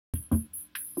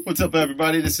What's up,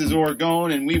 everybody? This is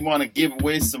ORGONE, and we want to give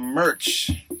away some merch.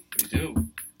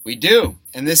 We do,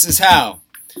 and this is how.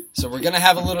 So we're going to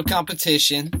have a little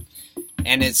competition,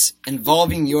 and it's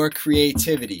involving your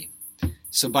creativity.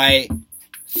 So by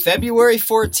February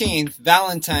 14th,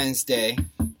 Valentine's Day,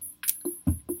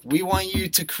 we want you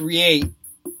to create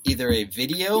either a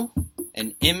video,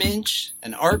 an image,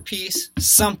 an art piece,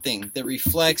 something that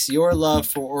reflects your love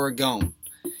for ORGONE.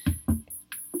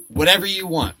 Whatever you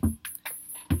want.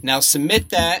 Now submit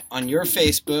that on your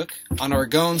Facebook, on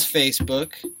ORGONE's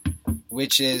Facebook,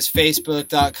 which is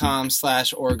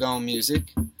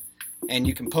facebook.com/ORGONEmusic. And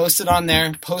you can post it on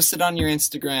there, post it on your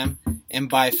Instagram, and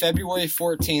by February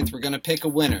 14th, we're going to pick a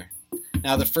winner.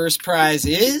 Now the first prize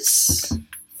is...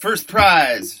 First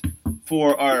prize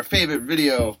for our favorite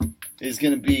video is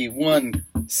going to be one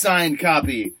signed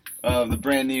copy of the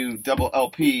brand new double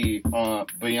LP,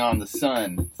 Beyond the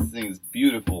Sun. This thing is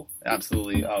beautiful.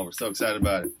 Absolutely. Oh, we're so excited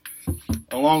about it.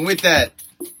 Along with that,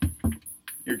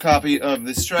 your copy of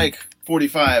the Strike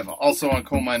 45, also on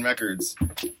Coal Mine Records.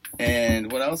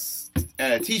 And what else?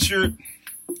 A t-shirt.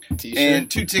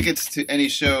 And 2 tickets to any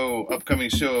show,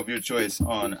 upcoming show of your choice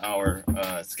on our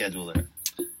schedule there.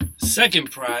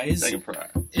 Second prize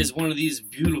is one of these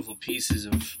beautiful pieces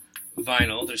of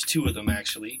vinyl. There's 2 of them,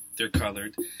 actually. They're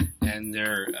colored, and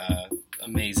they're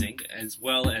amazing, as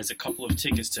well as a couple of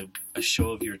tickets to a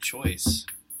show of your choice.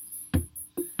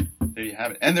 There you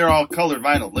have it. And they're all colored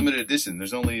vinyl, limited edition.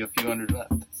 There's only a few hundred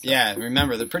left. So. Yeah,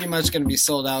 remember, they're pretty much going to be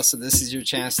sold out, so this is your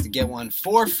chance to get one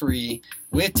for free,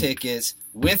 with tickets,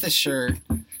 with a shirt,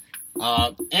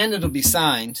 and it'll be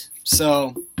signed.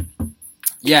 So,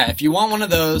 yeah, if you want one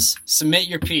of those, submit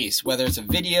your piece, whether it's a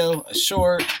video, a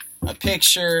short, a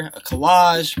picture, a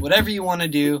collage, whatever you want to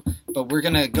do. But we're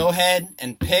going to go ahead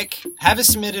and have it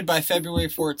submitted by February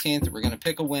 14th. We're going to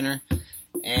pick a winner.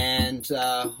 And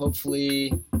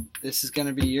hopefully this is going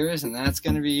to be yours and that's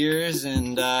going to be yours.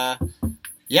 And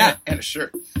yeah. And a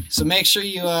shirt. So make sure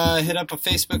you hit up a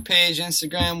Facebook page,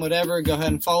 Instagram, whatever. Go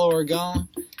ahead and follow ORGONE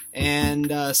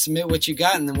and submit what you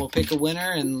got. And then we'll pick a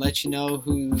winner and let you know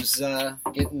who's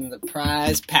getting the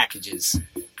prize packages.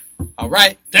 All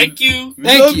right. Thank you.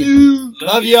 Thank you.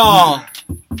 Love y'all.